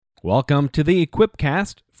Welcome to the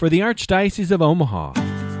Equipcast for the Archdiocese of Omaha.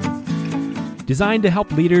 Designed to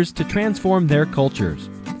help leaders to transform their cultures,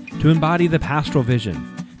 to embody the pastoral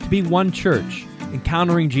vision, to be one church,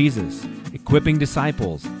 encountering Jesus, equipping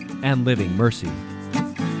disciples, and living mercy.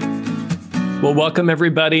 Well, welcome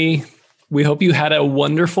everybody. We hope you had a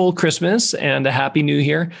wonderful Christmas and a happy New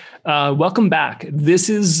Year. Welcome back. This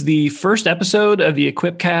is the first episode of the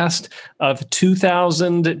Equipcast of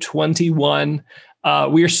 2021.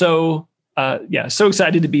 We are so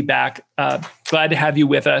excited to be back. Glad to have you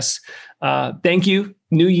with us. Thank you.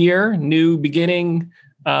 New year, new beginning.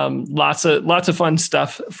 Lots of fun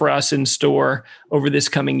stuff for us in store over this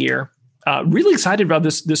coming year. Really excited about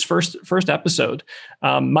this first episode.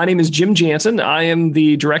 My name is Jim Jansen. I am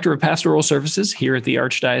the Director of Pastoral Services here at the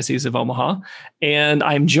Archdiocese of Omaha, and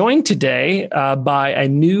I'm joined today by a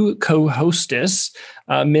new co-hostess,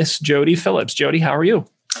 Miss Jody Phillips. Jody, how are you?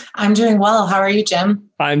 I'm doing well. How are you, Jim?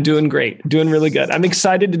 I'm doing great. Doing really good. I'm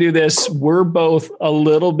excited to do this. We're both a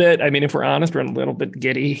little bit, if we're honest, we're a little bit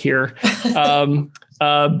giddy here.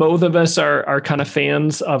 Both of us are kind of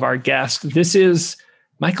fans of our guest. This is,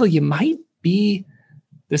 Michael,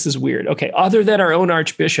 this is weird. Okay. Other than our own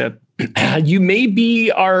Archbishop, you may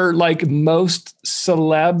be our most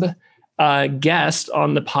celeb guest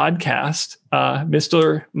on the podcast,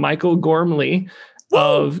 Mr. Michael Gormley. Woo!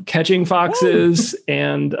 Of Catching Foxes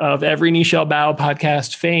and of Every Knee Shall Bow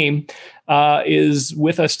podcast fame is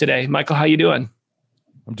with us today. Michael, how you doing?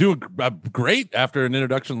 I'm doing great after an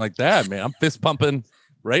introduction like that, man. I'm fist pumping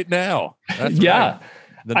right now. That's yeah.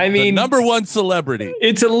 Right. The number one celebrity.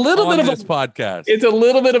 It's a little bit of this podcast. It's a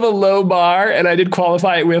little bit of a low bar, and I did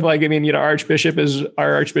qualify it with our Archbishop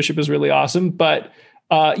is really awesome. But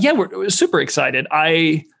we're super excited.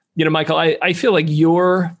 Michael, I feel like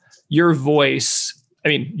your voice.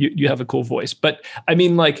 You have a cool voice, but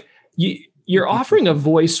you're offering a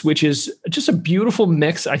voice which is just a beautiful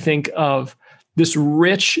mix, I think, of this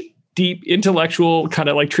rich, deep intellectual kind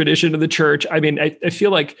of tradition of the church. I feel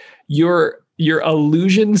like your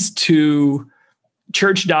allusions to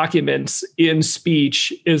church documents in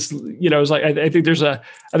speech is,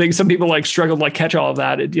 I think some people struggle to catch all of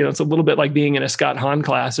that. It's a little bit like being in a Scott Hahn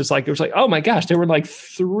class. It was like, oh my gosh, there were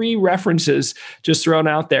 3 references just thrown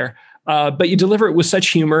out there. But you deliver it with such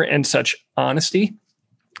humor and such honesty.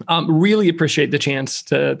 Really appreciate the chance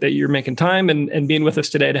that you're making time and being with us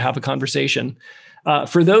today to have a conversation.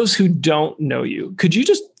 For those who don't know you, could you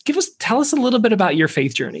just tell us a little bit about your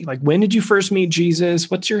faith journey? When did you first meet Jesus?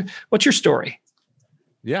 What's your story?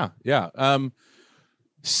 Yeah.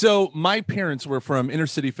 So my parents were from inner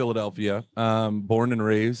city Philadelphia, born and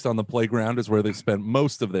raised on the playground is where they spent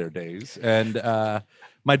most of their days. And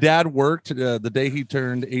my dad worked the day he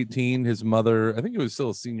turned 18. His mother, I think he was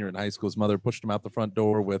still a senior in high school, his mother pushed him out the front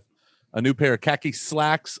door with a new pair of khaki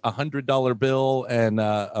slacks, $100 bill, and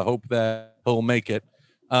a hope that he'll make it.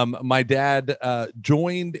 My dad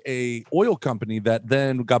joined a oil company that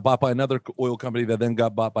then got bought by another oil company that then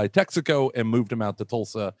got bought by Texaco and moved him out to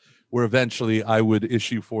Tulsa, where eventually I would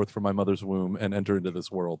issue forth from my mother's womb and enter into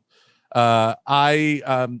this world. So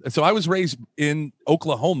I was raised in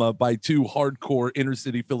Oklahoma by 2 hardcore inner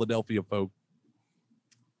city Philadelphia folk.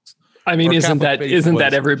 Isn't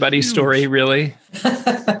that everybody's huge story, really?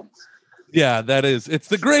 Yeah, that is. It's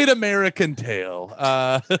the great American tale.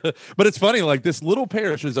 But it's funny, this little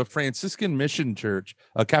parish is a Franciscan mission church,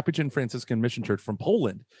 a Capuchin Franciscan mission church from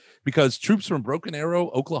Poland, because troops from Broken Arrow,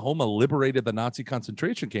 Oklahoma, liberated the Nazi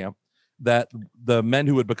concentration camp that the men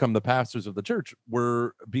who would become the pastors of the church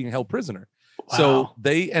were being held prisoner. Wow. So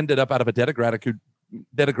they ended up out of a debt of gratitude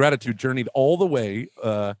journeyed all the way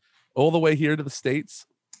here to the States.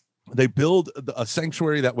 They built a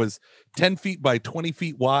sanctuary that was 10 feet by 20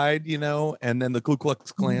 feet wide, and then the Ku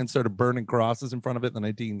Klux Klan started burning crosses in front of it in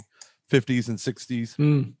the 1950s and 60s.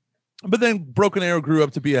 Mm. But then Broken Arrow grew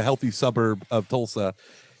up to be a healthy suburb of Tulsa.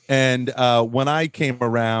 And when I came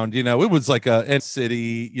around, it was like a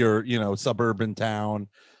city, suburban town.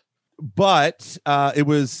 But it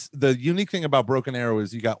was the unique thing about Broken Arrow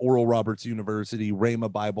is you got Oral Roberts University,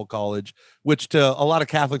 Rhema Bible College, which to a lot of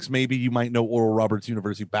Catholics, maybe you might know Oral Roberts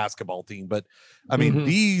University basketball team. But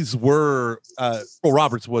these were Oral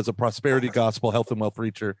Roberts was a prosperity gospel, health and wealth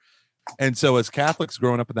preacher. And so as Catholics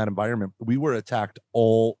growing up in that environment, we were attacked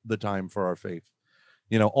all the time for our faith,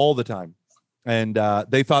 all the time. And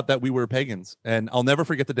they thought that we were pagans. And I'll never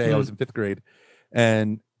forget the day I was in 5th grade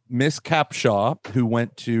and Miss Capshaw, who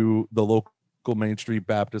went to the local Main Street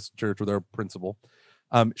Baptist church with our principal,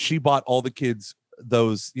 she bought all the kids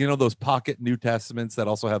those pocket New Testaments that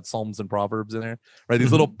also have Psalms and Proverbs in there, right?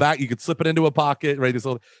 These little back, you could slip it into a pocket, right?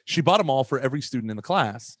 She bought them all for every student in the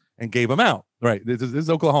class. and gave them out. Right. This is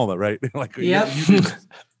Oklahoma, right? Like, Yep. you do this.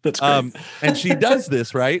 That's great. And she does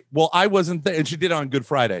this, right? Well, I wasn't there, and she did it on Good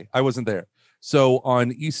Friday. I wasn't there. So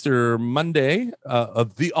on Easter Monday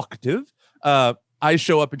of the octave, I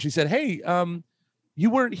show up and she said, "Hey, you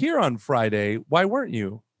weren't here on Friday. Why weren't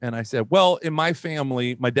you?" And I said, "Well, in my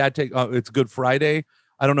family, my dad it's Good Friday.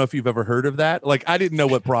 I don't know if you've ever heard of that." Like, I didn't know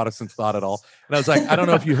what Protestants thought at all. And I was like, "I don't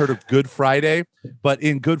know if you heard of Good Friday, but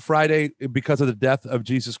in Good Friday, because of the death of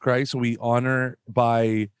Jesus Christ, we honor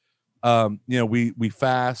by, we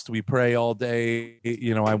fast, we pray all day.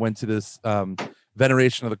 I went to this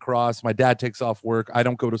veneration of the cross. My dad takes off work. I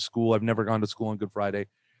don't go to school. I've never gone to school on Good Friday."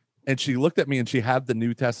 And she looked at me and she had the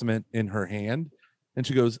New Testament in her hand. And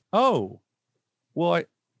she goes, "Oh, well,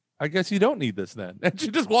 I guess you don't need this then." And she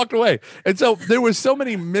just walked away. And so there was so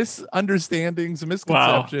many misunderstandings,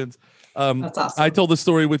 misconceptions. Wow. That's awesome. I told the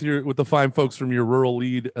story with the fine folks from your rural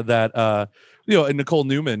lead that, and Nicole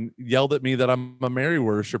Newman yelled at me that I'm a Mary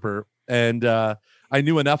worshiper. And I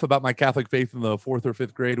knew enough about my Catholic faith in the 4th or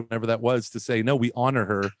 5th grade, whenever that was, to say, no, we honor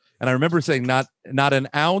her. And I remember saying not an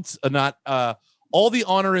ounce, not all the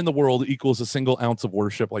honor in the world equals a single ounce of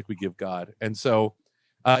worship like we give God. And so,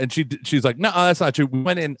 and she's like, "No, that's not true." We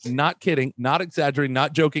went in, not kidding, not exaggerating,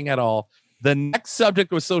 not joking at all. The next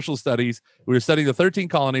subject was social studies. We were studying the 13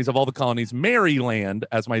 colonies. Of all the colonies, Maryland,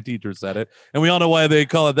 as my teacher said it. And we all know why they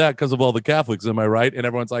call it that, because of all the Catholics. Am I right? And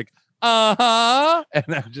everyone's like, "Uh-huh." And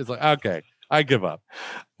I'm just like, okay, I give up.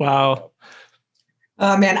 Wow.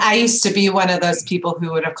 Oh man, I used to be one of those people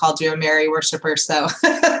who would have called you a Mary worshiper, so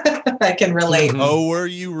I can relate. Oh, were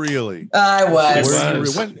you really? I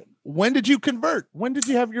was. When did you convert? When did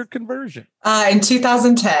you have your conversion? In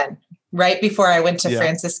 2010, right before I went to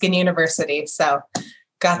Franciscan University. So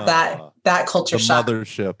got that culture shock.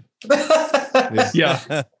 Mothership.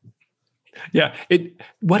 Yeah. Yeah.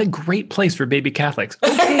 What a great place for baby Catholics.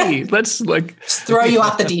 Okay, let's just throw you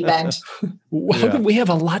off the deep end. We have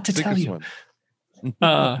a lot to tell you.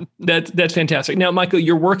 That's fantastic. Now, Michael,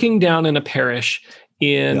 you're working down in a parish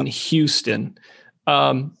in Houston.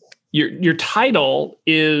 Your title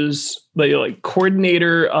is like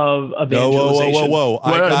coordinator of evangelization. Whoa.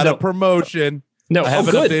 I got a promotion. No, I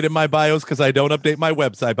haven't updated my bios because I don't update my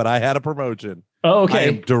website, but I had a promotion. Oh, okay. I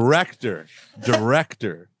am director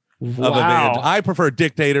of I prefer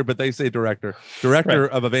dictator, but they say director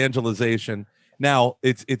of evangelization. Now,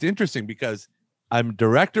 it's interesting because I'm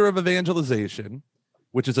director of evangelization,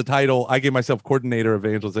 which is a title. I gave myself coordinator of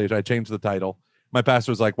evangelization. I changed the title. My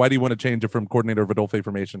pastor was like, "Why do you want to change it from coordinator of adult faith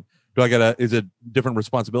formation? Is it different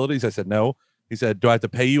responsibilities?" I said, "No." He said, "Do I have to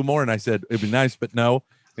pay you more?" And I said, "It'd be nice, but no."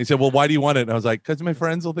 He said, "Well, why do you want it?" And I was like, "Because my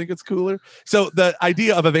friends will think it's cooler." So the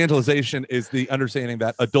idea of evangelization is the understanding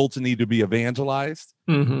that adults need to be evangelized,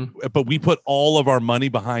 but we put all of our money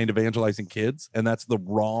behind evangelizing kids, and that's the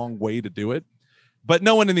wrong way to do it. But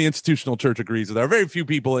no one in the institutional church agrees with that. Very few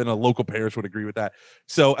people in a local parish would agree with that.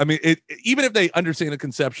 So, I mean, even if they understand it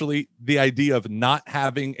conceptually, the idea of not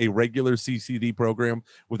having a regular CCD program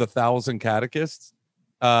with 1,000 catechists,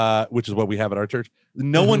 which is what we have at our church,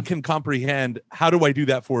 no one can comprehend, how do I do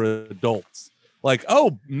that for adults? Like,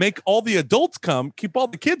 oh, make all the adults come, keep all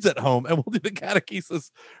the kids at home, and we'll do the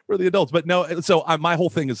catechesis for the adults. But no, so my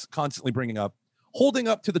whole thing is constantly holding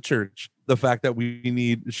up to the church the fact that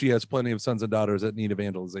she has plenty of sons and daughters that need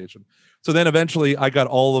evangelization. So then eventually I got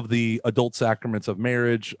all of the adult sacraments of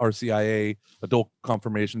marriage, RCIA, adult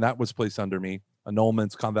confirmation, that was placed under me,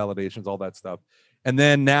 annulments, convalidations, all that stuff. And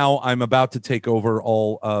then now I'm about to take over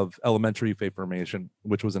all of elementary faith formation,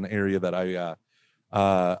 which was an area that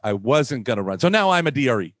I wasn't going to run. So now I'm a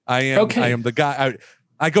DRE. I am the guy.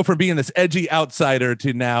 I go from being this edgy outsider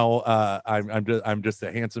to now I'm just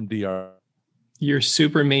a handsome DR. You're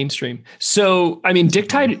super mainstream. So, I mean,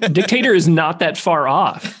 dictator is not that far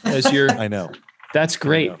off as your. I know. That's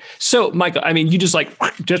great. So, Michael, I mean, you just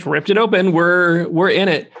ripped it open. We're in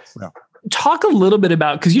it. Yeah. Talk a little bit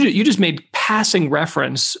about, because you just made passing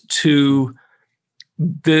reference to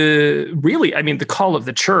the call of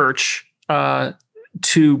the church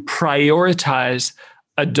to prioritize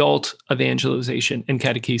adult evangelization and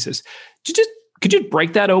catechesis. Could you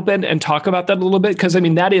break that open and talk about that a little bit? Because I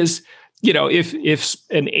mean, that is, if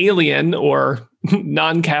an alien or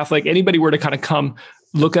non-Catholic, anybody were to kind of come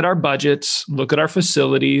look at our budgets, look at our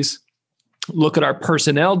facilities, look at our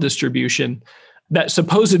personnel distribution, that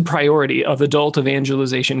supposed priority of adult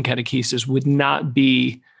evangelization catechesis would not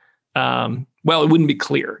be, it wouldn't be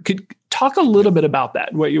clear. Could talk a little bit about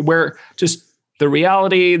that, where just the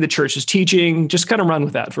reality, the church is teaching, just kind of run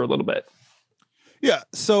with that for a little bit. Yeah.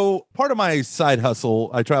 So part of my side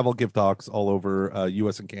hustle, I travel, give talks all over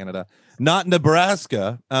U.S. and Canada, not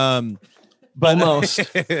Nebraska. But almost.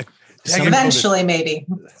 Eventually, maybe.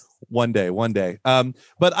 One day.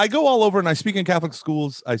 But I go all over and I speak in Catholic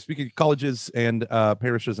schools. I speak in colleges and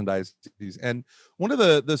parishes and dioceses. And one of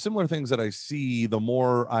the similar things that I see the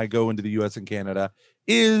more I go into the US and Canada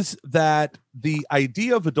is that the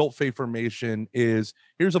idea of adult faith formation is,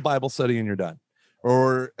 here's a Bible study and you're done.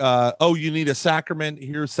 Or, you need a sacrament,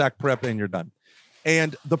 here's sac prep and you're done.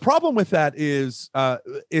 And the problem with that is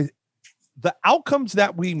the outcomes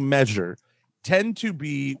that we measure tend to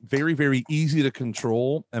be very, very easy to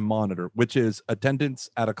control and monitor, which is attendance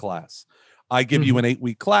at a class. I give you an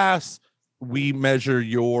 8-week class. We measure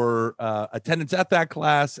your attendance at that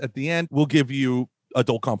class. At the end, we'll give you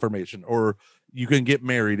adult confirmation, or you can get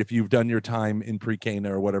married if you've done your time in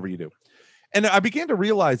pre-Cana or whatever you do. And I began to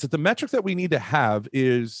realize that the metric that we need to have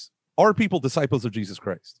is, are people disciples of Jesus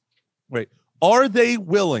Christ? Right? Are they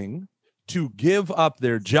willing to give up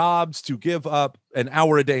their jobs, to give up an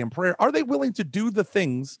hour a day in prayer? Are they willing to do the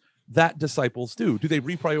things that disciples do? Do they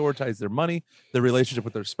reprioritize their money, their relationship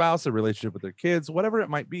with their spouse, their relationship with their kids, whatever it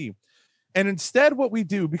might be? And instead what we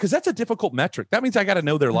do, because that's a difficult metric, that means I got to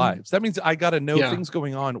know their lives. That means I got to know things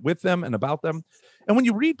going on with them and about them. And when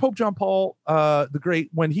you read Pope John Paul the Great,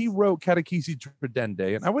 when he wrote Catechesi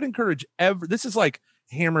Tradendae, and I would encourage this is like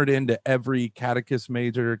hammered into every catechism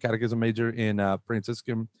major in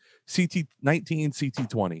Franciscan, CT 19, CT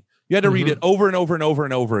 20. You had to read it over and over and over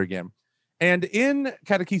and over again. And in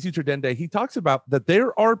Catechesi Tradendae, he talks about that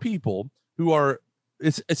there are people who are,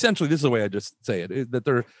 essentially, this is the way I just say it, that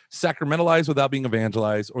they're sacramentalized without being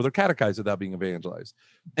evangelized, or they're catechized without being evangelized.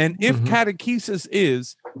 And if catechesis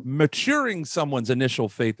is maturing someone's initial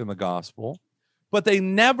faith in the gospel, but they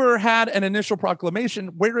never had an initial proclamation,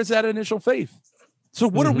 where is that initial faith? So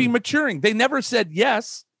what are we maturing? They never said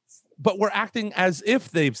yes, but we're acting as if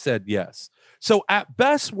they've said yes. So at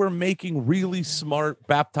best, we're making really smart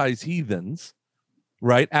baptized heathens,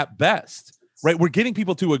 right? At best, right? We're getting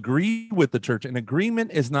people to agree with the church, and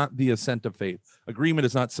agreement is not the assent of faith. Agreement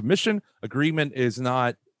is not submission. Agreement is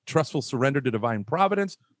not trustful surrender to divine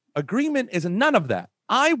providence. Agreement is none of that.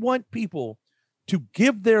 I want people to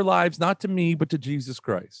give their lives, not to me, but to Jesus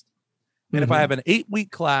Christ. And if I have an 8-week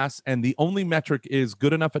class and the only metric is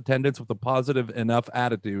good enough attendance with a positive enough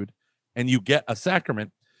attitude, and you get a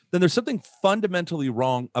sacrament, then there's something fundamentally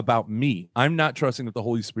wrong about me. I'm not trusting that the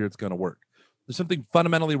Holy Spirit's going to work. There's something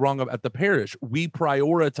fundamentally wrong at the parish. We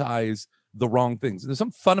prioritize the wrong things. There's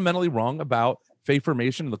something fundamentally wrong about faith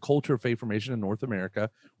formation and the culture of faith formation in North America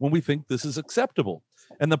when we think this is acceptable.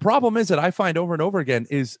 And the problem is that I find over and over again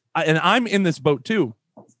is, and I'm in this boat too,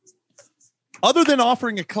 other than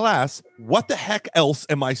offering a class, what the heck else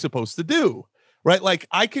am I supposed to do? Right? Like,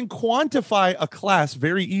 I can quantify a class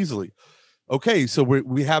very easily. Okay, so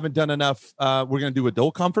we haven't done enough. We're going to do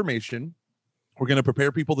adult confirmation. We're going to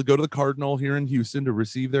prepare people to go to the Cardinal here in Houston to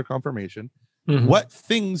receive their confirmation. What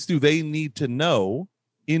things do they need to know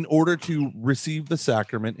in order to receive the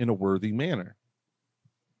sacrament in a worthy manner?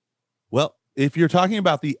 Well, if you're talking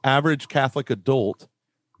about the average Catholic adult,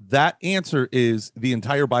 that answer is the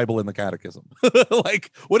entire Bible in the catechism. Like,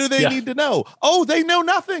 what do they need to know? Oh, they know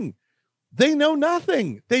nothing. They know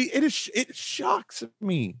nothing. It shocks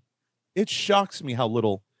me. It shocks me how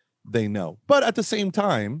little they know. But at the same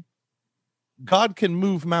time, God can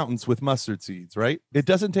move mountains with mustard seeds, right? It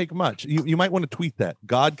doesn't take much. You might want to tweet that.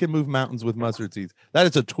 God can move mountains with mustard seeds. That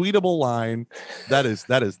is a tweetable line. That is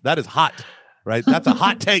hot, right? That's a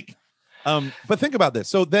hot take. But think about this.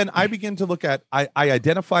 So then I begin to look at, I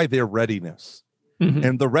identify their readiness.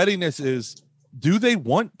 And the readiness is, do they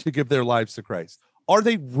want to give their lives to Christ? Are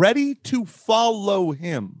they ready to follow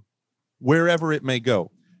him wherever it may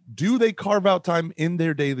go? Do they carve out time in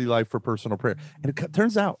their daily life for personal prayer? And it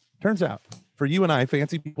turns out, for you and I,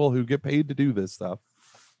 fancy people who get paid to do this stuff,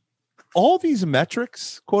 all these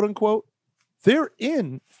metrics, quote unquote, they're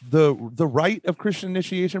in the rite of Christian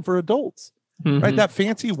initiation for adults. Right? That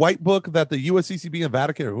fancy white book that the USCCB and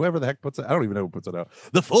Vatican or whoever the heck puts it, I don't even know who puts it out.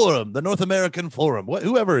 The Forum, the North American Forum,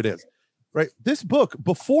 whoever it is. Right? This book,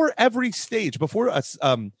 before every stage, before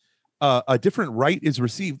a different rite is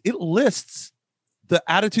received, it lists the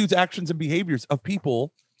attitudes, actions, and behaviors of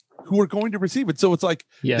people who are going to receive it. So it's like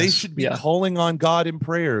they should be calling on God in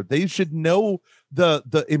prayer. They should know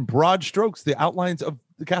the in broad strokes the outlines of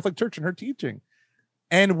the Catholic Church and her teaching.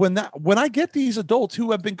 And when I get these adults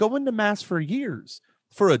who have been going to mass for years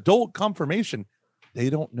for adult confirmation, they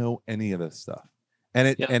don't know any of this stuff. And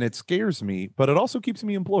it scares me, but it also keeps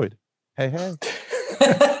me employed. Hey.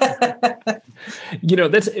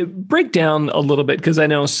 That's break down a little bit, because I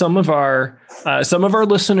know some of our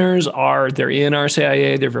listeners they're in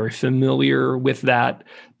RCIA, they're very familiar with that,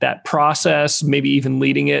 process, maybe even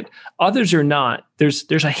leading it. Others are not. There's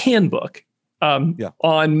a handbook.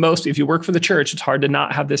 On most, if you work for the church, it's hard to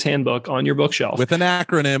not have this handbook on your bookshelf with an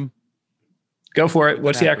acronym. Go for it.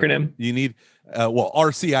 What's the acronym? You need,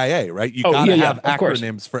 RCIA, right? You gotta have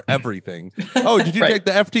acronyms for everything. Oh, did you take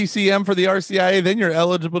the FTCM for the RCIA? Then you're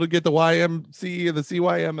eligible to get the YMC, the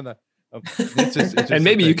CYM, and the. It's just and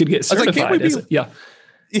maybe you could get certified. Yeah,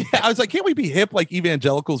 I was like, can't we be hip like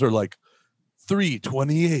evangelicals are like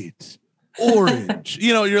 328 orange?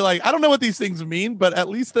 You're like, I don't know what these things mean, but at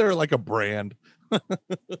least they're like a brand.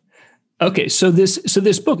 Okay, so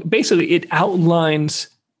this book basically it outlines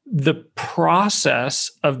the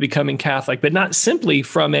process of becoming Catholic, but not simply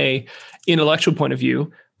from a intellectual point of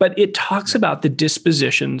view, but it talks about the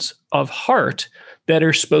dispositions of heart that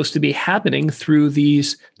are supposed to be happening through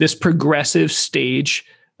this progressive stage,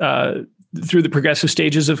 through the progressive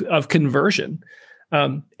stages of conversion.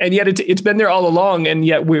 And yet it's been there all along, and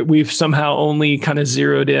yet we've somehow only kind of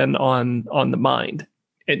zeroed in on the mind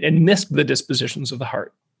and missed the dispositions of the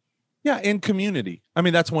heart. Yeah, and community. I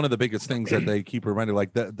mean, that's one of the biggest things that they keep reminding.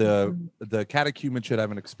 Like the catechumen should have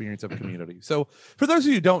an experience of community. So, for those of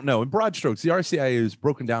you who don't know, in broad strokes, the RCIA is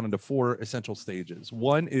broken down into 4 essential stages.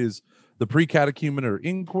 One is the pre-catechumen or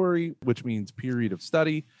inquiry, which means period of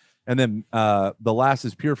study, and then the last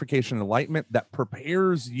is purification and enlightenment that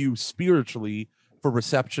prepares you spiritually for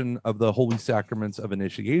reception of the holy sacraments of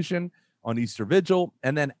initiation on Easter Vigil,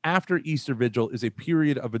 and then after Easter Vigil is a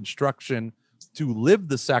period of instruction to live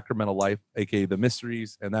the sacramental life, aka the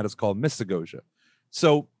mysteries, and that is called mystagogia.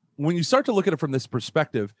 So when you start to look at it from this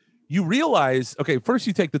perspective, you realize, okay, first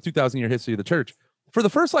you take the 2,000-year history of the church. For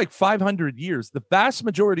the first 500 years, the vast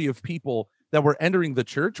majority of people that were entering the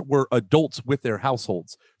church were adults with their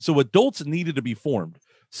households. So adults needed to be formed.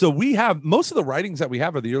 So we have most of the writings that we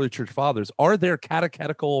have of the early church fathers are their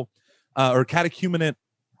catechetical or catechumenate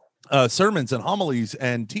sermons and homilies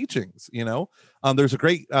and teachings. There's a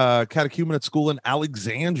great catechumenate school in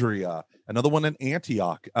Alexandria, another one in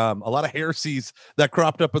Antioch. A lot of heresies that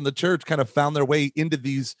cropped up in the church kind of found their way into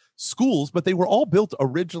these schools, but they were all built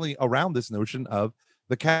originally around this notion of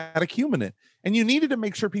the catechumenate. And you needed to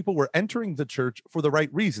make sure people were entering the church for the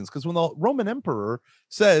right reasons, because when the Roman emperor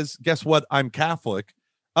says, guess what, I'm Catholic,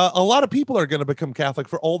 a lot of people are going to become Catholic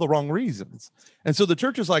for all the wrong reasons. And so the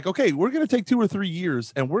church is like, okay, we're going to take 2 or 3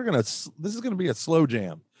 years and this is going to be a slow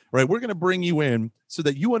jam, right? We're going to bring you in so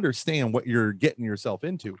that you understand what you're getting yourself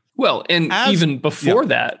into. Well, and even before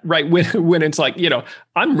that, right? When it's like,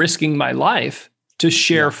 I'm risking my life to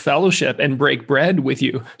share fellowship and break bread with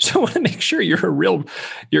you. So I want to make sure you're the real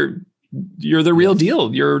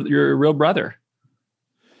deal. You're a real brother.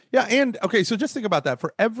 Yeah. And okay, so just think about that.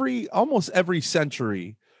 For almost every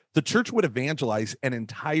century, the church would evangelize an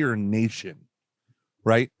entire nation,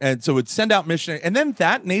 right? And so it would send out missionaries, and then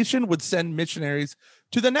that nation would send missionaries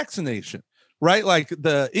to the next nation, right? Like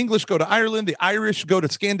the English go to Ireland, the Irish go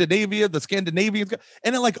to Scandinavia, the Scandinavians go,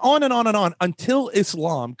 and then on and on and on until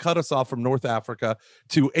Islam cut us off from North Africa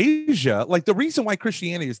to Asia. Like the reason why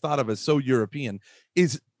Christianity is thought of as so European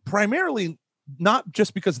is primarily not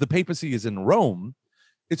just because the papacy is in Rome.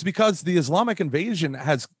 It's because the Islamic invasion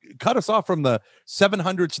has cut us off from the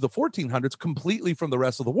 700s to the 1400s completely from the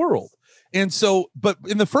rest of the world. And so, but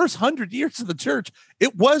in the first 100 years of the church,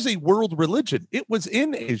 it was a world religion. It was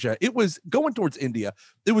in Asia. It was going towards India.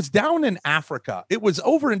 It was down in Africa. It was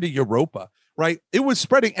over into Europa, right? It was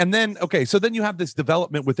spreading. And then, okay, so then you have this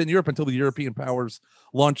development within Europe until the European powers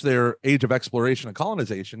launch their age of exploration and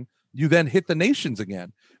colonization. You then hit the nations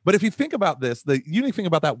again. But if you think about this, the unique thing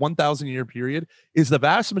about that 1,000-year period is the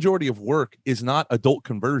vast majority of work is not adult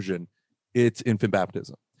conversion, it's infant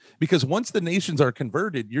baptism. Because once the nations are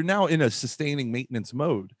converted, you're now in a sustaining maintenance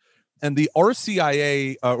mode. And the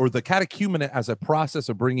RCIA or the catechumenate as a process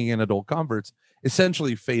of bringing in adult converts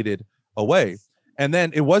essentially faded away. And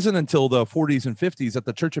then it wasn't until the 40s and 50s that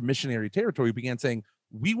the Church of Missionary Territory began saying,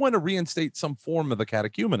 we want to reinstate some form of the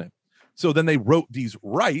catechumenate. So then they wrote these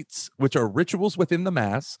rites, which are rituals within the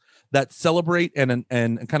Mass that celebrate and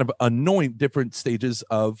kind of anoint different stages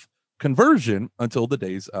of conversion until the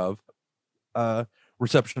days of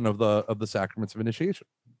reception of the sacraments of initiation.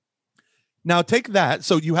 Now take that.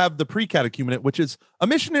 So you have the pre-catechumenate, which is a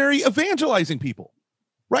missionary evangelizing people,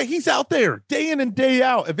 right? He's out there day in and day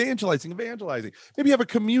out evangelizing. Maybe you have a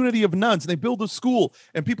community of nuns and they build a school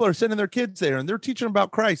and people are sending their kids there and they're teaching them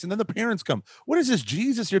about Christ. And then the parents come, what is this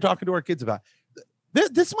Jesus you're talking to our kids about?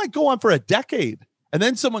 This might go on for a decade. And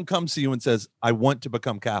then someone comes to you and says, I want to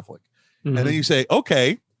become Catholic. Mm-hmm. And then you say,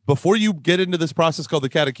 okay, before you get into this process called the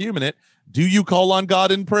catechumenate, do you call on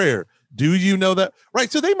God in prayer? Do you know that?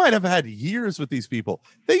 Right. So they might have had years with these people.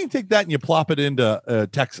 Then you take that and you plop it into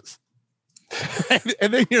Texas.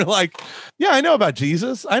 and then you're like, yeah, I know about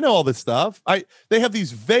Jesus. I know all this stuff. They have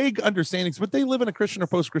these vague understandings, but they live in a Christian or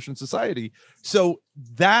post-Christian society. So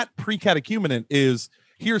that pre-catechumenate is,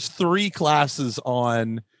 here's 3 classes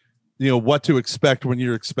on, what to expect when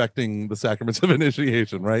you're expecting the sacraments of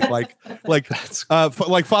initiation, right? Like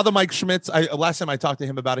Father Mike Schmitz. Last time I talked to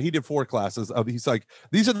him about it, he did 4 classes. He's like,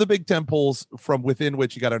 these are the big temples from within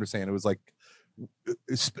which you got to understand. It was like,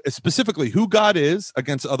 specifically who God is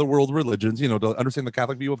against other world religions, to understand the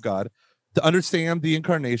Catholic view of God, to understand the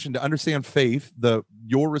incarnation, to understand faith,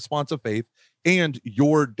 your response of faith, and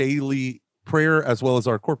your daily prayer as well as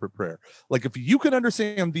our corporate prayer. Like, if you can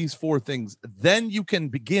understand these 4 things, then you can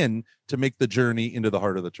begin to make the journey into the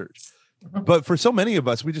heart of the church. But for so many of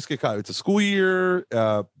us, we just get caught. It's a school year,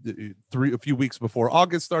 a few weeks before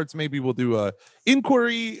August starts, maybe we'll do a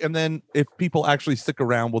inquiry, and then if people actually stick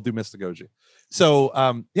around, we'll do mystagogy. So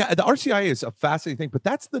the RCIA is a fascinating thing, but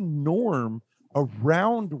that's the norm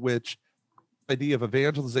around which the idea of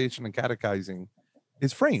evangelization and catechizing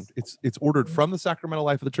is framed. It's ordered from the sacramental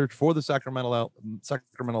life of the church for the sacramental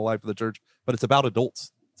life of the church, but it's about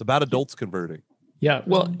adults. It's about adults converting. Yeah.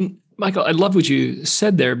 Well, Michael, I love what you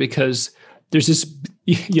said there, because there's this,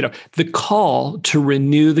 the call to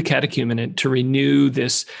renew the catechumenate, to renew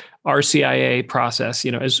this RCIA process,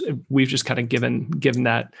 as we've just kind of given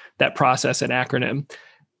that process an acronym,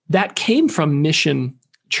 that came from mission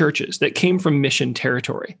churches, that came from mission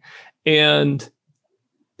territory. And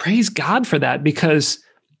praise God for that, because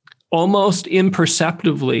almost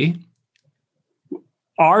imperceptibly,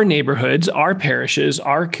 our neighborhoods, our parishes,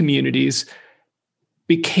 our communities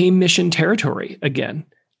became mission territory again.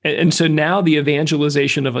 And so now the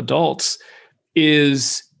evangelization of adults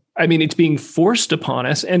is, it's being forced upon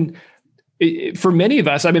us. And for many of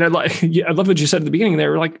us, I love what you said at the beginning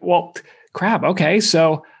there. We're like, well, crap. Okay.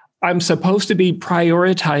 So I'm supposed to be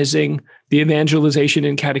prioritizing the evangelization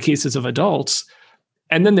and catechesis of adults.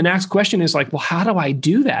 And then the next question is like, well, how do I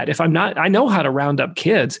do that? If I'm not, I know how to round up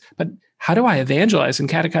kids, but how do I evangelize and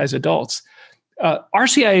catechize adults?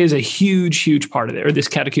 RCIA is a huge part of it, or this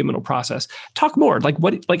catechumenal process. Talk more.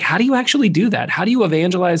 How do you actually do that? How do you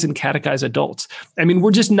evangelize and catechize adults? We're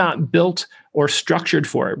just not built or structured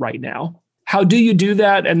for it right now. How do you do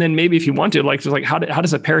that? And then maybe if you want to, how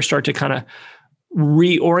does a parish start to kind of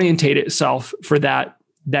reorientate itself for that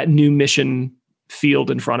new mission field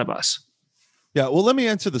in front of us? Yeah. Well, let me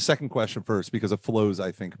answer the second question first, because it flows,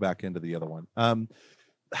 I think, back into the other one.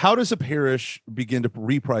 How does a parish begin to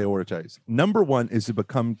reprioritize? Number 1 is to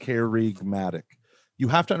become kerygmatic. You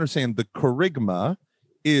have to understand the kerygma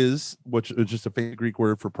which is just a fake Greek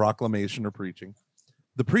word for proclamation or preaching,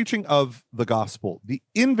 the preaching of the gospel, the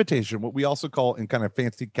invitation, what we also call in kind of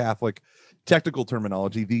fancy Catholic technical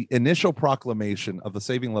terminology, the initial proclamation of the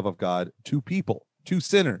saving love of God to people, to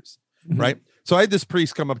sinners, right? So I had this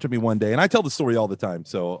priest come up to me one day, and I tell the story all the time,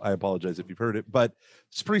 so I apologize if you've heard it, but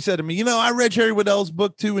this priest said to me, I read Sherry Waddell's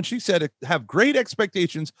book too, and she said, have great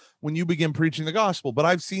expectations when you begin preaching the gospel, but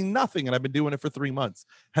I've seen nothing, and I've been doing it for 3 months.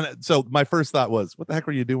 And so my first thought was, what the heck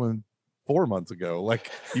were you doing 4 months ago?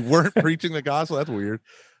 Like, you weren't preaching the gospel? That's weird.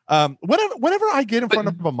 Whenever I get in front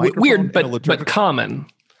of a microphone, weird, but common.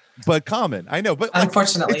 But common, I know, but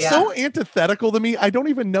unfortunately, it's so antithetical to me. I don't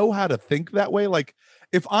even know how to think that way. Like,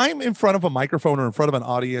 if I'm in front of a microphone or in front of an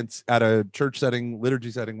audience at a church setting,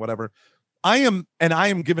 liturgy setting, whatever, I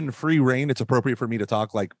am given free reign. It's appropriate for me to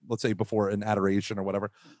talk, like, let's say before an adoration or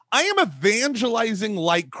whatever. I am evangelizing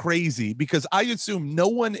like crazy, because I assume no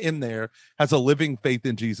one in there has a living faith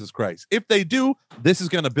in Jesus Christ. If they do, this is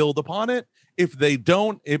going to build upon it. If they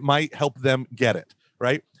don't, it might help them get it,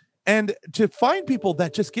 right? And to find people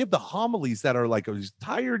that just give the homilies that are like these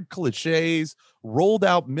tired cliches, rolled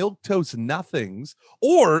out milquetoast nothings,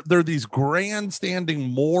 or they're these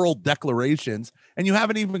grandstanding moral declarations, and you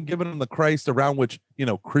haven't even given them the Christ around which,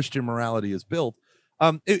 Christian morality is built,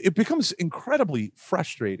 it becomes incredibly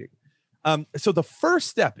frustrating. So the first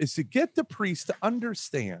step is to get the priest to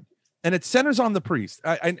understand, and it centers on the priest.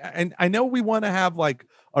 I know we want to have like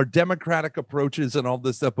our democratic approaches and all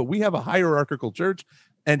this stuff, but we have a hierarchical church,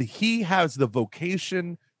 and he has the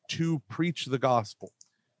vocation to preach the gospel,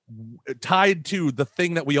 tied to the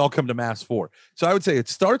thing that we all come to mass for. So I would say it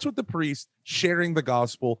starts with the priest sharing the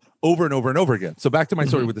gospel over and over and over again. So back to my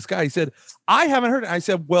story with this guy, he said, I haven't heard it. I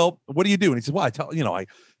said, well, what do you do? And he said, well, I tell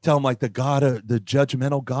him like the God, the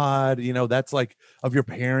judgmental God, that's like of your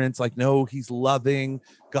parents. Like, no, he's loving.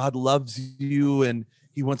 God loves you, and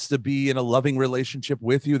he wants to be in a loving relationship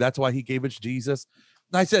with you. That's why he gave us Jesus.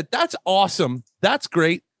 And I said, that's awesome. That's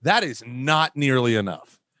great. That is not nearly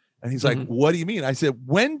enough. And he's like, what do you mean? I said,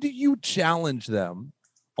 when do you challenge them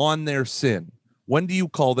on their sin? When do you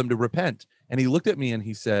call them to repent? And he looked at me and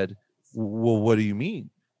he said, well, what do you mean?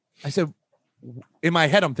 I said, in my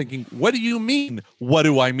head, I'm thinking, what do you mean? What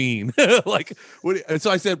do I mean?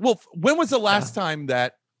 So I said, well, when was the last time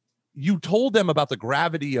that you told them about the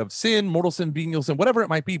gravity of sin, mortal sin, venial sin, whatever it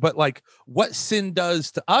might be, but like what sin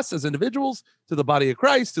does to us as individuals, to the body of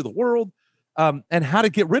Christ, to the world, and how to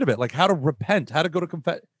get rid of it, like how to repent, how to go to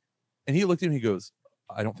confess. And he looked at me, he goes,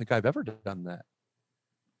 I don't think I've ever done that.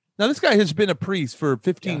 Now, this guy has been a priest for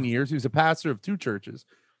 15 years. He was a pastor of 2 churches.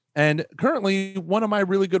 And currently, one of my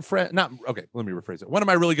really good friends, let me rephrase it. One of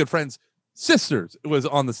my really good friends' sisters was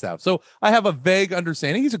on the staff. So I have a vague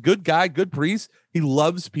understanding. He's a good guy, good priest. He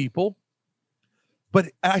loves people.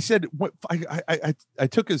 But I said, I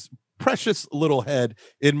took his precious little head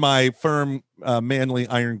in my firm, manly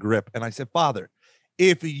iron grip. And I said, Father,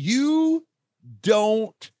 if you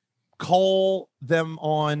don't call them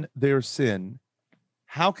on their sin,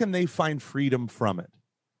 how can they find freedom from it?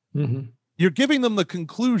 Mm-hmm. You're giving them the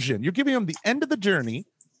conclusion. You're giving them the end of the journey,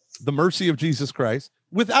 the mercy of Jesus Christ,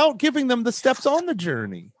 without giving them the steps on the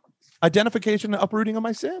journey, identification and uprooting of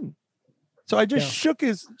my sin. So I just shook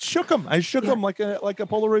him. I shook him like a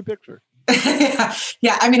Polaroid picture.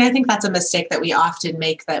 Yeah. I mean, I think that's a mistake that we often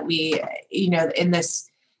make, that we,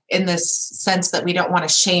 in this sense that we don't want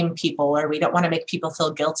to shame people, or we don't want to make people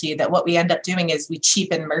feel guilty, that what we end up doing is we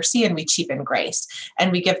cheapen mercy and we cheapen grace,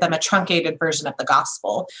 and we give them a truncated version of the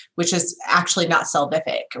gospel, which is actually not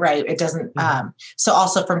salvific, right? It doesn't. So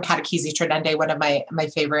also from Catechesi Tradendae, one of my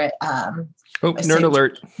favorite. Nerd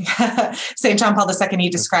alert. St. John Paul II, he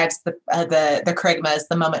describes the kerygma as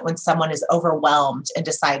the moment when someone is overwhelmed and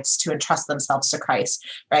decides to entrust themselves to Christ,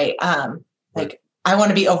 right? I want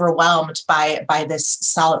to be overwhelmed by this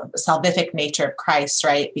salvific nature of Christ,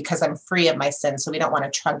 right? Because I'm free of my sin. So we don't want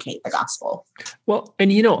to truncate the gospel. Well,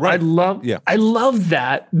 and right. I love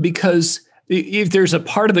that, because if there's a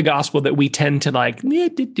part of the gospel that we tend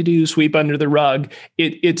to sweep under the rug,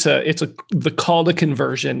 it's the call to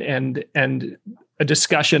conversion and a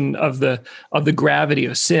discussion of the gravity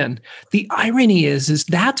of sin. The irony is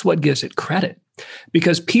that's what gives it credit,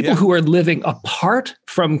 because people who are living apart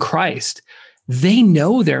from Christ, they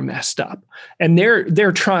know they're messed up, and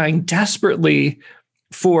they're trying desperately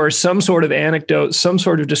for some sort of anecdote, some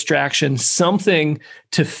sort of distraction, something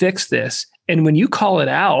to fix this. And when you call it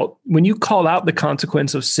out, when you call out the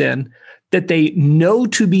consequence of sin that they know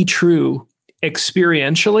to be true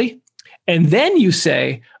experientially, and then you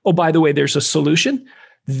say, oh, by the way, there's a solution,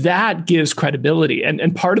 that gives credibility.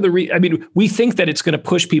 And part of we think that it's going to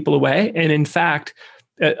push people away. And in fact,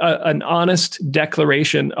 an honest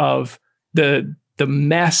declaration of the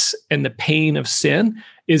mess and the pain of sin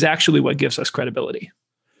is actually what gives us credibility.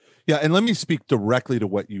 Yeah. And let me speak directly to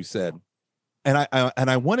what you said. And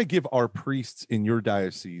I want to give our priests in your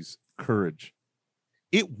diocese courage.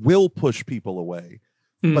 It will push people away,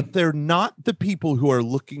 but they're not the people who are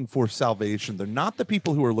looking for salvation. They're not the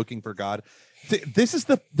people who are looking for God. This is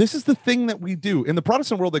the thing that we do in the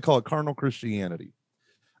Protestant world. They call it carnal Christianity.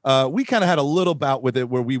 We kind of had a little bout with it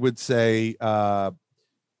where we would say,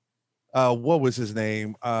 what was his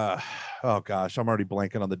name? Oh gosh, I'm already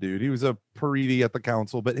blanking on the dude. He was a paridi at the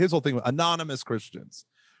council, but his whole thing was anonymous Christians,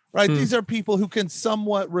 right? These are people who can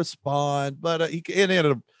somewhat respond, but he ended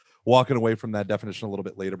up walking away from that definition a little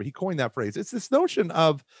bit later, but he coined that phrase. It's this notion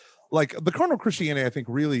of, like, the carnal Christianity, I think,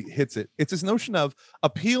 really hits it. It's this notion of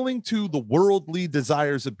appealing to the worldly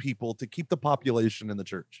desires of people to keep the population in the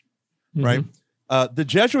church, right? The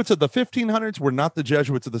Jesuits of the 1500s were not the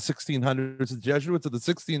Jesuits of the 1600s. The Jesuits of the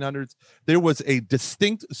 1600s, there was a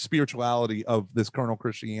distinct spirituality of this carnal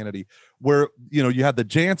Christianity where, you have the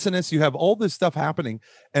Jansenists, you have all this stuff happening,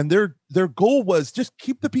 and their goal was just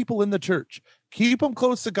keep the people in the church, keep them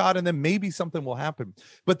close to God, and then maybe something will happen.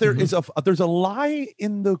 But there's a lie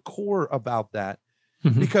in the core about that.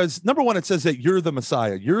 Because number one, it says that you're the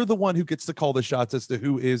Messiah. You're the one who gets to call the shots as to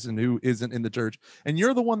who is and who isn't in the church. And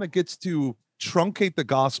you're the one that gets to truncate the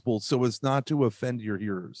gospel so as not to offend your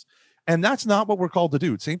hearers. And that's not what we're called to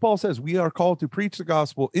do. St. Paul says we are called to preach the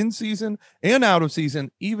gospel in season and out of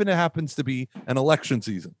season, even if it happens to be an election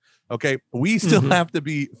season. Okay. We still have to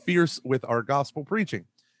be fierce with our gospel preaching.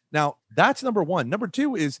 Now, that's number one. Number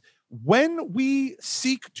two is when we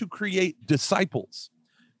seek to create disciples,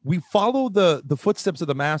 we follow the footsteps of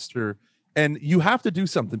the master, and you have to do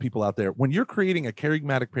something, people out there. When you're creating a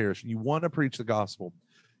charismatic parish and you want to preach the gospel,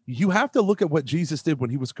 you have to look at what Jesus did when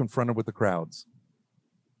he was confronted with the crowds.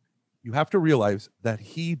 You have to realize that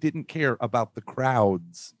he didn't care about the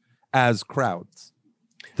crowds as crowds.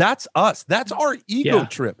 That's us. That's our ego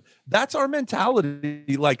trip. That's our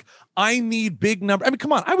mentality. Like, I need big number. I mean,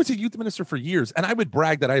 come on. I was a youth minister for years, and I would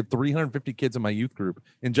brag that I had 350 kids in my youth group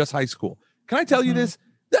in just high school. Can I tell you this?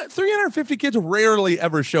 That 350 kids rarely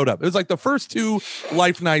ever showed up. It was like the first 2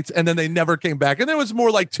 life nights, and then they never came back. And there was more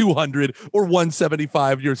like 200 or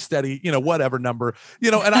 175, your steady, whatever number,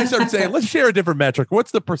 and I started saying, let's share a different metric.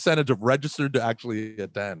 What's the percentage of registered to actually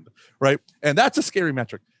attend, right? And that's a scary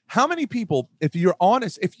metric. How many people, if you're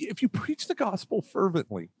honest, if you preach the gospel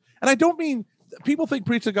fervently, and I don't mean, people think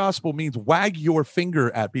preach the gospel means wag your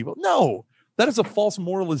finger at people. No, that is a false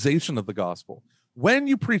moralization of the gospel. When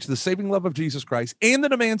you preach the saving love of Jesus Christ and the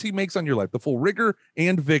demands he makes on your life, the full rigor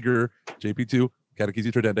and vigor, JP2,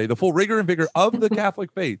 Catechesi Tradendae, the full rigor and vigor of the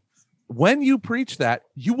Catholic faith, when you preach that,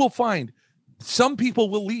 you will find some people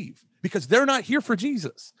will leave because they're not here for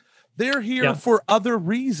Jesus. They're here for other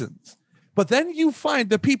reasons. But then you find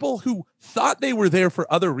the people who thought they were there for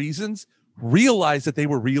other reasons realize that they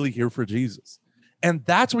were really here for Jesus. And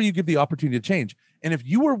that's where you give the opportunity to change. And if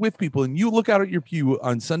you are with people and you look out at your pew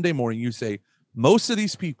on Sunday morning, you say, most of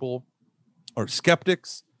these people are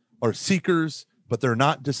skeptics, are seekers, but they're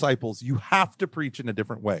not disciples. You have to preach in a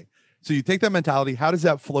different way. So you take that mentality. How does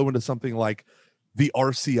that flow into something like the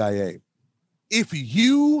RCIA? If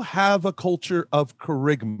you have a culture of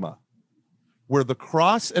kerygma, where the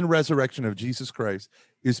cross and resurrection of Jesus Christ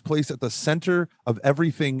is placed at the center of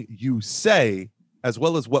everything you say, as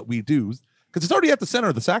well as what we do, because it's already at the center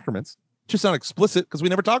of the sacraments, just not explicit because we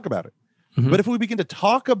never talk about it. But if we begin to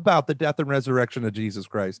talk about the death and resurrection of Jesus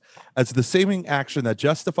Christ as the saving action that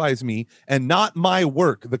justifies me and not my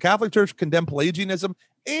work, the Catholic Church condemned Pelagianism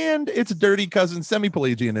and its dirty cousin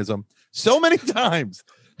semi-Pelagianism so many times,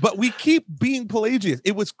 but we keep being Pelagians.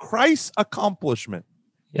 It was Christ's accomplishment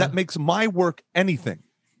that makes my work anything.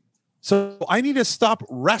 So I need to stop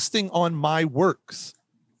resting on my works.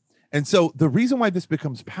 And so the reason why this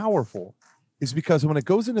becomes powerful is because when it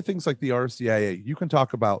goes into things like the RCIA, you can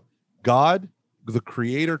talk about God, the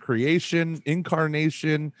creator, creation,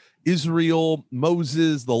 incarnation, Israel,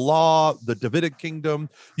 Moses, the law, the Davidic kingdom.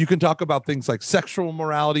 You can talk about things like sexual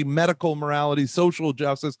morality, medical morality, social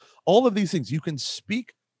justice, all of these things. You can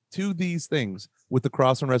speak to these things with the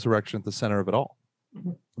cross and resurrection at the center of it all.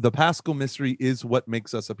 The Paschal mystery is what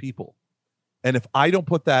makes us a people. And if I don't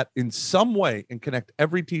put that in some way and connect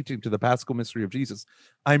every teaching to the Paschal mystery of Jesus,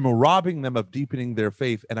 I'm robbing them of deepening their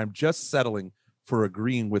faith, and I'm just settling for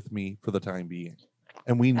agreeing with me for the time being.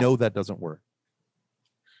 And we know that doesn't work.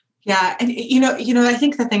 Yeah. And, I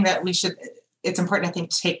think the thing that it's important, I think,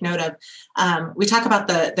 to take note of, we talk about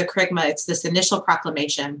the kerygma, it's this initial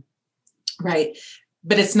proclamation, right?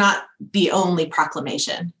 But it's not the only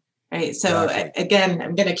proclamation, right? So again,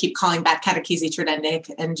 I'm going to keep calling back Catechesi Tradendae,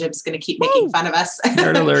 and Jim's going to keep making fun of us.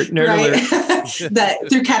 Nerd alert, nerd alert. That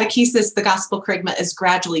through catechesis, the gospel kerygma is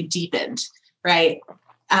gradually deepened, right?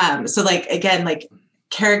 So kerygmatic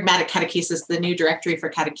catechesis, the new directory for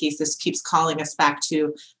catechesis, keeps calling us back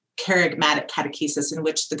to kerygmatic catechesis, in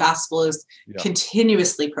which the gospel is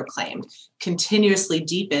continuously proclaimed, continuously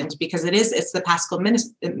deepened, because it's the Paschal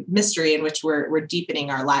mystery in which we're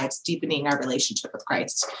deepening our lives, deepening our relationship with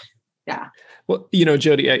Christ. Yeah. Well,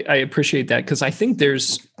 Jody, I appreciate that, because I think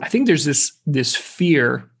there's this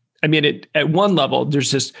fear. I mean, at one level,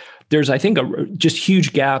 there's I think just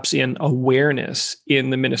huge gaps in awareness in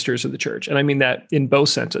the ministers of the church. And I mean that in both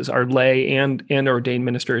senses, our lay and ordained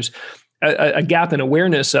ministers, a gap in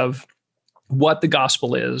awareness of what the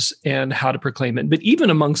gospel is and how to proclaim it. But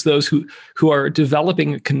even amongst those who are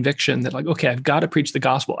developing a conviction that, like, okay, I've got to preach the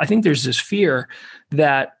gospel, I think there's this fear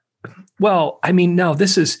that, well, I mean, no,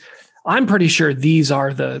 I'm pretty sure these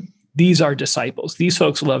are disciples. These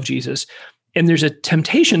folks love Jesus. And there's a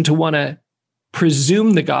temptation to want to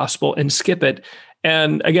presume the gospel and skip it.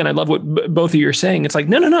 And again, I love what both of you are saying. It's like,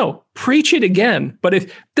 no, preach it again. But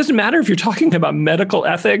it doesn't matter if you're talking about medical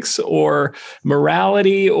ethics or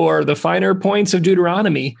morality or the finer points of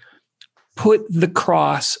Deuteronomy, put the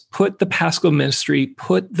cross, put the Paschal mystery,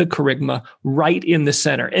 put the kerygma right in the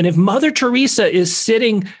center. And if Mother Teresa is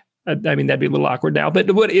sitting, I mean, that'd be a little awkward now, but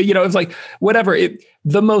it's like, whatever,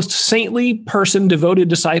 the most saintly person, devoted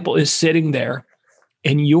disciple is sitting there,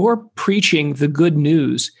 and you're preaching the good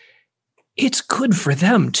news, it's good for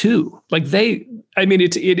them too. Like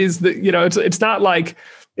it's not like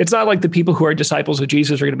the people who are disciples of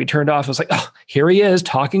Jesus are going to be turned off. It's like, oh, here he is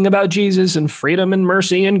talking about Jesus and freedom and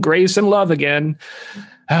mercy and grace and love again.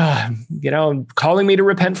 Calling me to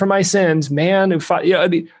repent for my sins, man.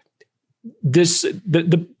 The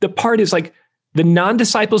part is like the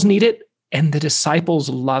non-disciples need it, and the disciples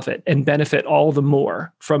love it and benefit all the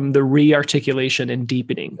more from the re-articulation and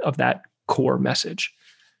deepening of that core message.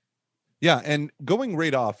 Yeah, and going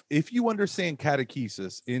right off, if you understand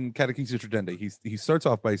catechesis in Catechesis Tradendae, he starts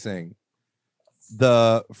off by saying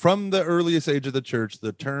from the earliest age of the church,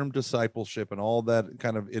 the term discipleship and all that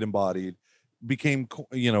kind of it embodied became,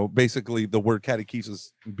 basically the word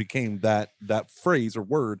catechesis became that phrase or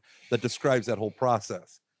word that describes that whole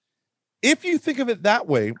process. If you think of it that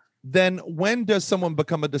way, then when does someone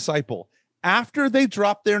become a disciple? After they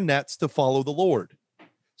drop their nets to follow the Lord.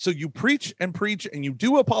 So you preach and you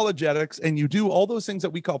do apologetics and you do all those things that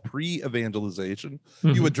we call pre-evangelization.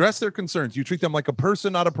 Mm-hmm. You address their concerns. You treat them like a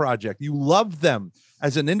person, not a project. You love them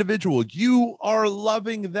as an individual. You are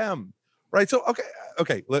loving them, right? So,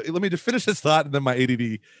 okay. Let me just finish this thought, and then my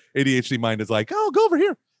ADHD mind is like, oh, go over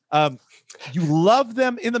here. You love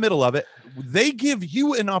them in the middle of it. They give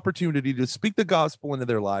you an opportunity to speak the gospel into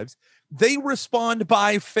their lives. They respond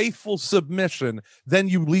by faithful submission. Then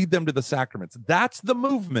you lead them to the sacraments. That's the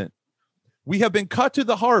movement. We have been cut to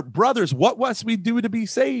the heart. Brothers, what must we do to be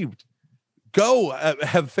saved? Go,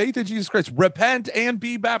 have faith in Jesus Christ, repent and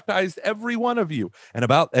be baptized, every one of you. And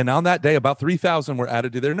on that day, about 3,000 were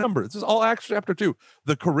added to their number. This is all Acts chapter 2.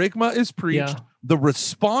 The kerygma is preached. Yeah. The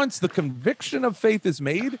response, the conviction of faith is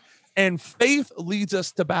made, and faith leads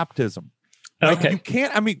us to baptism. Right? Okay. You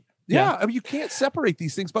can't, you can't separate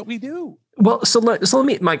these things, but we do. Well, so let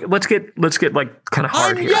me, Mike, let's get like kind of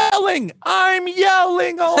hard here. I'm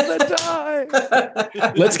yelling all the time.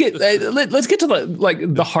 let's get to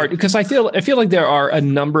the heart, because I feel like there are a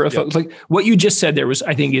number of folks, like what you just said there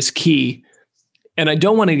I think is key. And I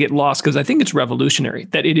don't want to get lost, because I think it's revolutionary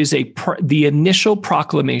that it is the initial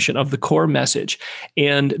proclamation of the core message,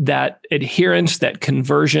 and that adherence, that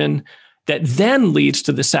conversion, that then leads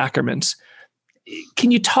to the sacraments.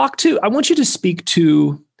 Can you I want you to speak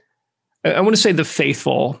to, I want to say the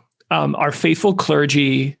faithful, our faithful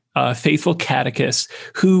clergy, faithful catechists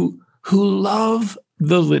who love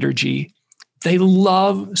the liturgy. They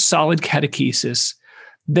love solid catechesis.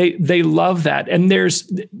 They love that. And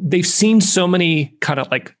they've seen so many kind of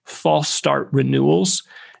like false start renewals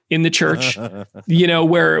in the church,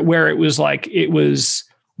 where it was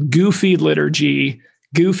goofy liturgy,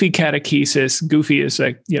 goofy catechesis. Goofy is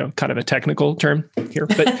kind of a technical term here,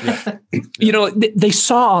 but they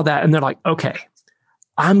saw all that and they're like, okay,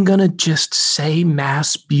 I'm going to just say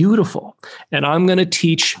mass beautiful, and I'm going to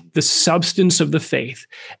teach the substance of the faith,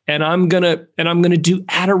 and I'm going to do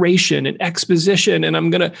adoration and exposition, and I'm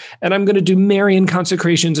going to do Marian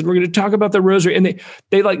consecrations, and we're going to talk about the rosary. And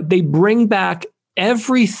they bring back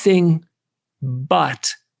everything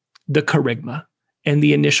but the kerygma and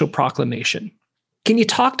the initial proclamation. Can you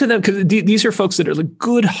talk to them? Because these are folks that are like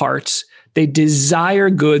good hearts. They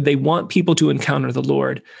desire good. They want people to encounter the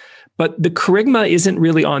Lord. But the kerygma isn't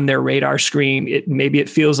really on their radar screen. Maybe it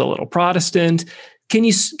feels a little Protestant. Can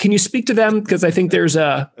you speak to them? Because I think there's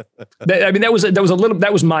that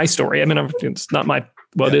was my story. I mean, it's not my,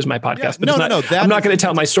 it is my podcast, but I'm not going to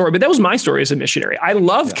tell my story, but that was my story as a missionary. I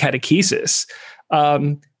love catechesis.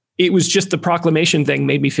 It was just the proclamation thing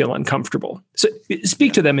made me feel uncomfortable. So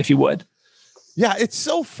speak to them if you would. Yeah, it's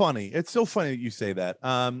so funny. It's so funny that you say that.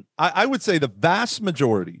 I would say the vast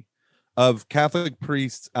majority of Catholic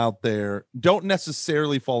priests out there don't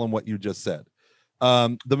necessarily follow in what you just said.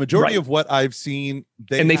 The majority of what I've seen,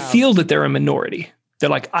 they feel that they're a minority. They're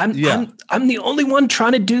like, I'm the only one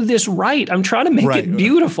trying to do this right. I'm trying to make it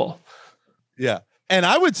beautiful. Yeah. And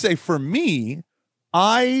I would say for me,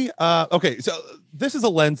 so this is a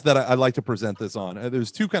lens that I like to present this on.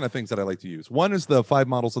 There's two kind of things that I like to use. One is the 5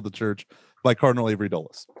 Models of the Church by Cardinal Avery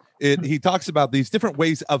Dulles. He talks about these different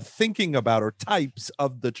ways of thinking about, or types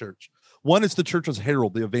of the church. One is the church's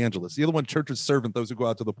herald, the evangelist. The other one, church's servant, those who go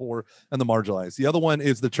out to the poor and the marginalized. The other one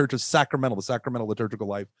is the church's sacramental, the sacramental liturgical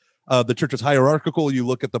life. The church is hierarchical. You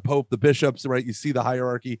look at the Pope, the bishops, right? You see the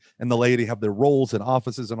hierarchy, and the laity have their roles and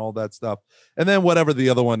offices and all that stuff. And then whatever the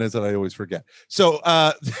other one is that I always forget. So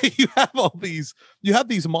you have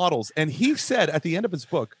these models. And he said at the end of his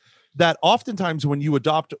book that oftentimes when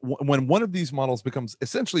one of these models becomes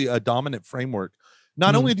essentially a dominant framework,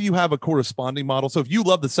 not only do you have a corresponding model. So if you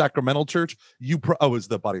love the sacramental church, is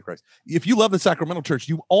the body of Christ. If you love the sacramental church,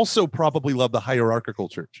 you also probably love the hierarchical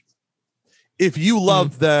church. If you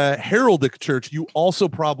love the heraldic church, you also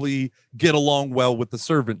probably get along well with the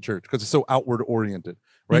servant church because it's so outward oriented,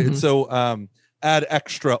 right? It's so ad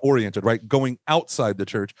extra oriented, right? Going outside the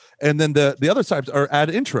church. And then the other sides are ad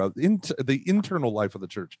intra, into the internal life of the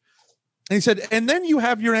church. And he said, and then you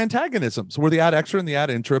have your antagonisms where the ad extra and the ad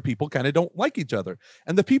intra people kind of don't like each other.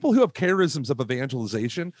 And the people who have charisms of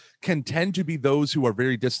evangelization can tend to be those who are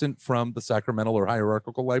very distant from the sacramental or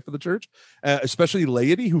hierarchical life of the church, especially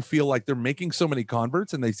laity who feel like they're making so many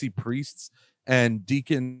converts and they see priests and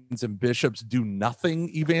deacons and bishops do nothing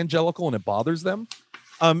evangelical and it bothers them.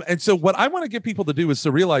 And so what I want to get people to do is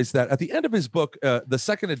to realize that at the end of his book, the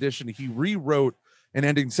second edition, he rewrote an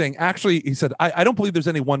ending saying, actually, he said, I don't believe there's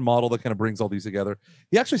any one model that kind of brings all these together.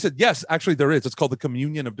 He actually said, yes, actually there is. It's called the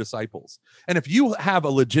communion of disciples. And if you have a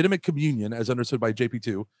legitimate communion, as understood by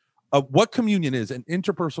JP2, what communion is an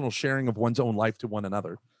interpersonal sharing of one's own life to one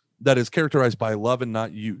another that is characterized by love and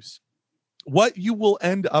not use. What you will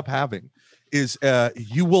end up having is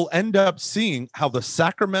you will end up seeing how the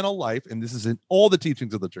sacramental life, and this is in all the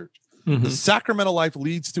teachings of the church, the sacramental life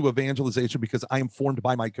leads to evangelization because I am formed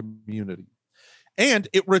by my community. And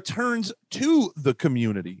it returns to the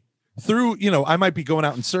community through, I might be going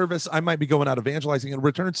out in service, I might be going out evangelizing, and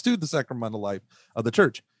returns to the sacramental life of the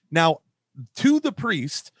church. Now, to the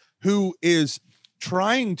priest who is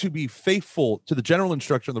trying to be faithful to the general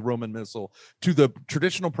instruction of the Roman Missal, to the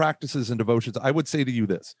traditional practices and devotions, I would say to you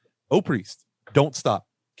this: oh, priest, don't stop.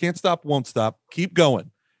 Can't stop, won't stop. Keep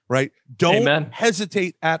going, right? Don't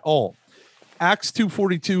hesitate at all. Acts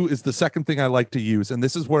 2:42 is the second thing I like to use. And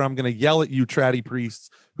this is where I'm going to yell at you tratty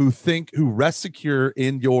priests who rest secure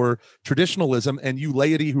in your traditionalism, and you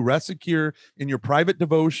laity who rest secure in your private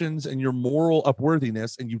devotions and your moral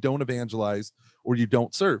upworthiness, and you don't evangelize or you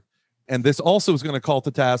don't serve. And this also is going to call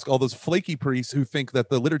to task all those flaky priests who think that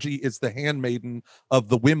the liturgy is the handmaiden of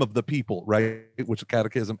the whim of the people, right? Which the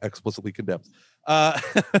Catechism explicitly condemns.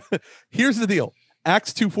 Here's the deal.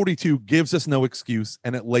 Acts 2:42 gives us no excuse,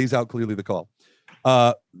 and it lays out clearly the call.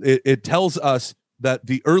 It tells us that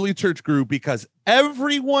the early church grew because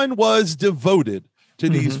everyone was devoted to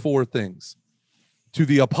these four things: to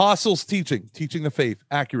the apostles' teaching the faith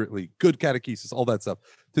accurately, good catechesis, all that stuff;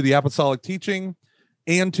 to the apostolic teaching,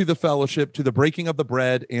 and to the fellowship, to the breaking of the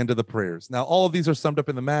bread, and to the prayers. Now, all of these are summed up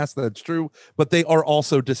in the Mass, that's true, but they are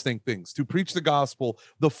also distinct things. To preach the gospel,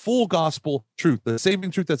 the full gospel truth, the saving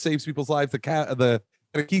truth that saves people's lives, the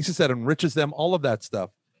catechesis that enriches them, all of that stuff.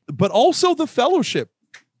 But also the fellowship.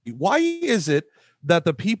 Why is it that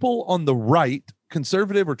the people on the right,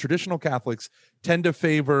 conservative or traditional Catholics, tend to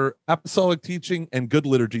favor apostolic teaching and good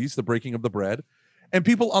liturgies, the breaking of the bread, and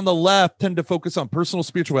people on the left tend to focus on personal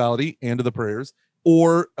spirituality and to the prayers,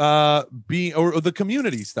 or the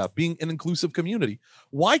community stuff, being an inclusive community?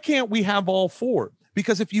 Why can't we have all four?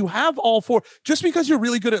 Because if you have all four, just because you're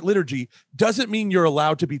really good at liturgy doesn't mean you're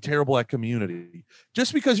allowed to be terrible at community.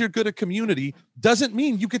 Just because you're good at community doesn't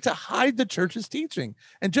mean you get to hide the church's teaching.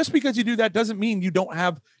 And just because you do that doesn't mean you don't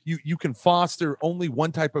have, you can foster only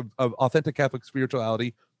one type of authentic Catholic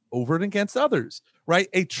spirituality over and against others, right?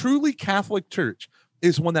 A truly Catholic church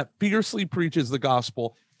is one that fiercely preaches the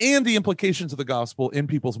gospel and the implications of the gospel in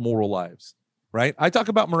people's moral lives, right? I talk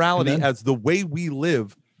about morality as the way we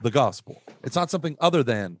live the gospel. It's not something other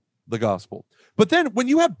than the gospel. But then when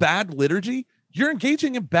you have bad liturgy, you're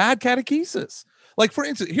engaging in bad catechesis. Like, for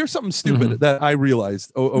instance, here's something stupid that I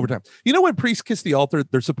realized over time. You know, when priests kiss the altar,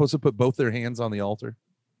 they're supposed to put both their hands on the altar.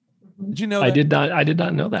 Did you know that? I did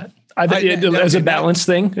not know that. As a balance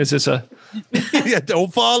thing, is this a? Yeah,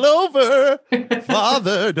 don't fall over,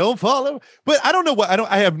 Father, don't fall over. But I don't know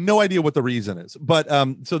I have no idea what the reason is. But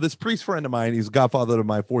so this priest friend of mine, he's godfather to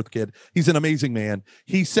my fourth kid. He's an amazing man.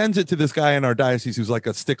 He sends it to this guy in our diocese who's like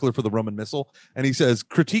a stickler for the Roman Missal, and he says,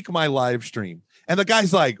 critique my live stream. And the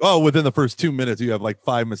guy's like, oh, within the first 2 minutes, you have like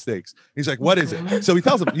 5 mistakes. He's like, what is it? So he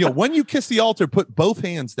tells him, when you kiss the altar, put both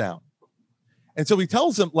hands down. And so he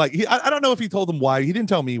tells him, like, I don't know if he told him why. He didn't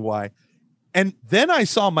tell me why. And then I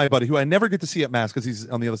saw my buddy, who I never get to see at Mass because he's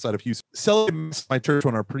on the other side of Houston, celebrating my church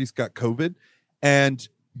when our priest got COVID. And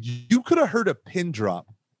you could have heard a pin drop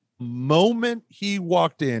moment he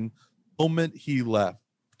walked in, moment he left,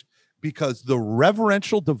 because the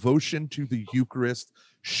reverential devotion to the Eucharist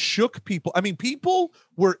shook people. I mean, people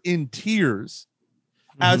were in tears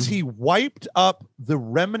as he wiped up the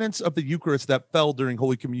remnants of the Eucharist that fell during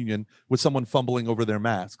Holy Communion with someone fumbling over their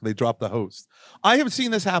mask. They dropped the host. I have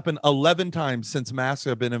seen this happen 11 times since Mass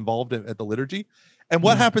have been involved at the liturgy. And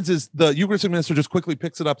what happens is the Eucharistic minister just quickly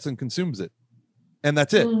picks it up and consumes it. And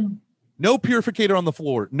that's it. No purificator on the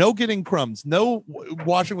floor, no getting crumbs, no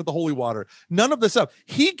washing with the holy water, none of this stuff.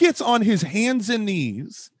 He gets on his hands and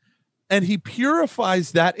knees and he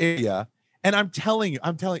purifies that area. And I'm telling you,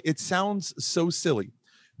 it sounds so silly.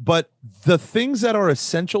 But the things that are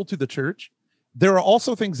essential to the church, there are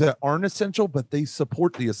also things that aren't essential, but they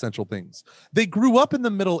support the essential things. They grew up in the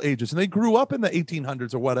Middle Ages and they grew up in the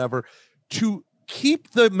 1800s or whatever to keep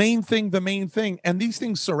the main thing, and these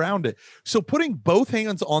things surround it. So putting both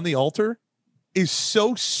hands on the altar is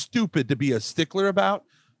so stupid to be a stickler about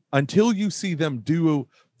until you see them do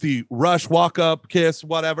the rush, walk up, kiss,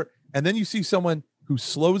 whatever. And then you see someone who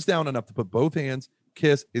slows down enough to put both hands,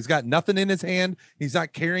 kiss. He's got nothing in his hand. He's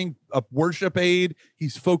not carrying a worship aid.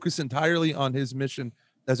 He's focused entirely on his mission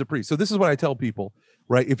as a priest. So this is what I tell people,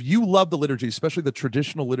 right? If you love the liturgy, especially the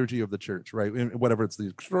traditional liturgy of the church, right? Whatever it's the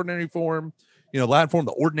extraordinary form, Latin form,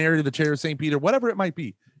 the ordinary of the chair of St. Peter, whatever it might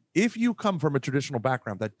be. If you come from a traditional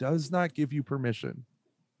background, that does not give you permission.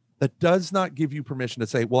 That does not give you permission to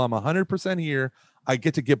say, well, I'm 100% here. I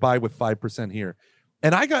get to get by with 5% here.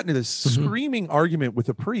 And I got into this screaming argument with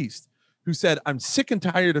a priest who said, I'm sick and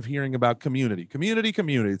tired of hearing about community.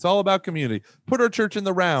 It's all about community. Put our church in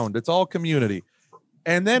the round. It's all community.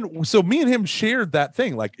 And then, so me and him shared that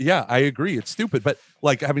thing. Like, yeah, I agree. It's stupid. But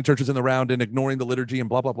like having churches in the round and ignoring the liturgy and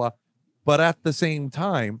blah, blah, blah. But at the same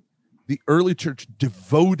time, the early church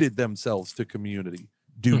devoted themselves to community.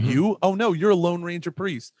 Do you? Oh, no, you're a Lone Ranger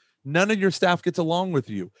priest. None of your staff gets along with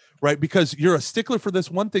you, right? Because you're a stickler for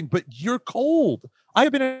this one thing, but you're cold. I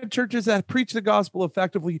have been in churches that preach the gospel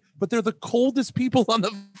effectively, but they're the coldest people on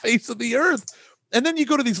the face of the earth. And then you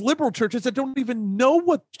go to these liberal churches that don't even know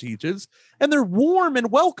what it teaches, and they're warm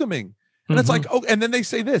and welcoming. And it's like, oh, and then they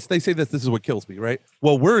say this, this is what kills me, right?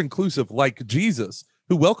 Well, we're inclusive like Jesus,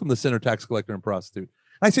 who welcomed the sinner, tax collector, and prostitute.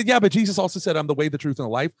 I said, yeah, but Jesus also said, I'm the way, the truth, and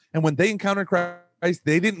the life. And when they encountered Christ,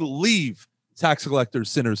 they didn't leave tax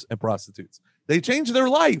collectors, sinners, and prostitutes. They changed their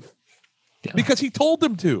life because he told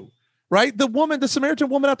them to, right? The Samaritan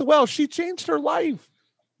woman at the well, she changed her life.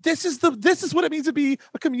 This is what it means to be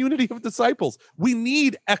a community of disciples. We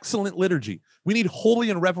need excellent liturgy. We need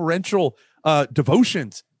holy and reverential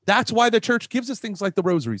devotions. That's why the church gives us things like the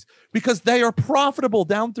rosaries, because they are profitable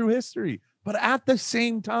down through history. But at the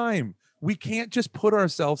same time, we can't just put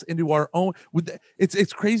ourselves into our own.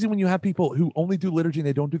 It's crazy when you have people who only do liturgy and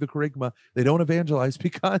they don't do the kerygma. They don't evangelize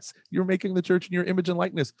because you're making the church in your image and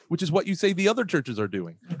likeness, which is what you say the other churches are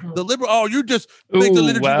doing. The liberal, you just make the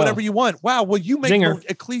liturgy whatever you want. Wow, well, you make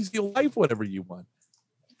the ecclesial life whatever you want.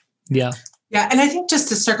 Yeah. Yeah, and I think just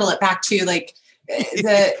to circle it back to like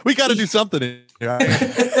we got to do something in here.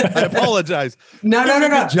 I apologize. No.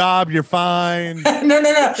 Good job. You're fine. No.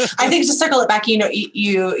 I think to circle it back,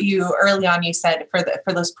 you early on, you said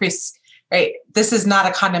for those priests, right? This is not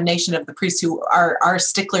a condemnation of the priests who are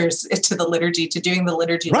sticklers to the liturgy, to doing the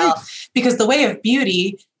liturgy well, because the way of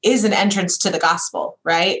beauty is an entrance to the gospel,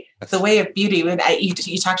 right? Yes. The way of beauty, when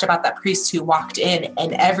you talked about that priest who walked in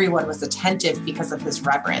and everyone was attentive because of his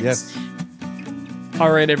reverence. Yes. All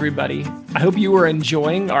right, everybody. I hope you were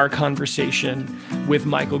enjoying our conversation with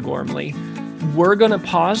Michael Gormley. We're going to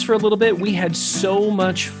pause for a little bit. We had so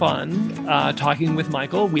much fun talking with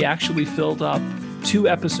Michael. We actually filled up 2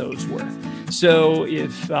 episodes worth. So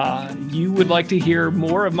if you would like to hear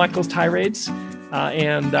more of Michael's tirades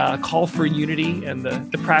and call for unity and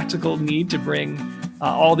the practical need to bring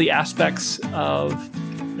all the aspects of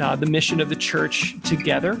the mission of the church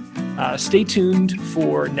together, stay tuned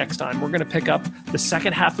for next time. We're going to pick up the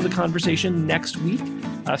second half of the conversation next week.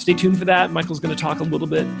 Stay tuned for that. Michael's going to talk a little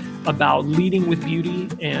bit about leading with beauty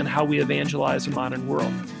and how we evangelize a modern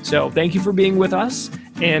world. So thank you for being with us,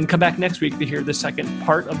 and come back next week to hear the second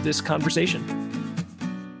part of this conversation.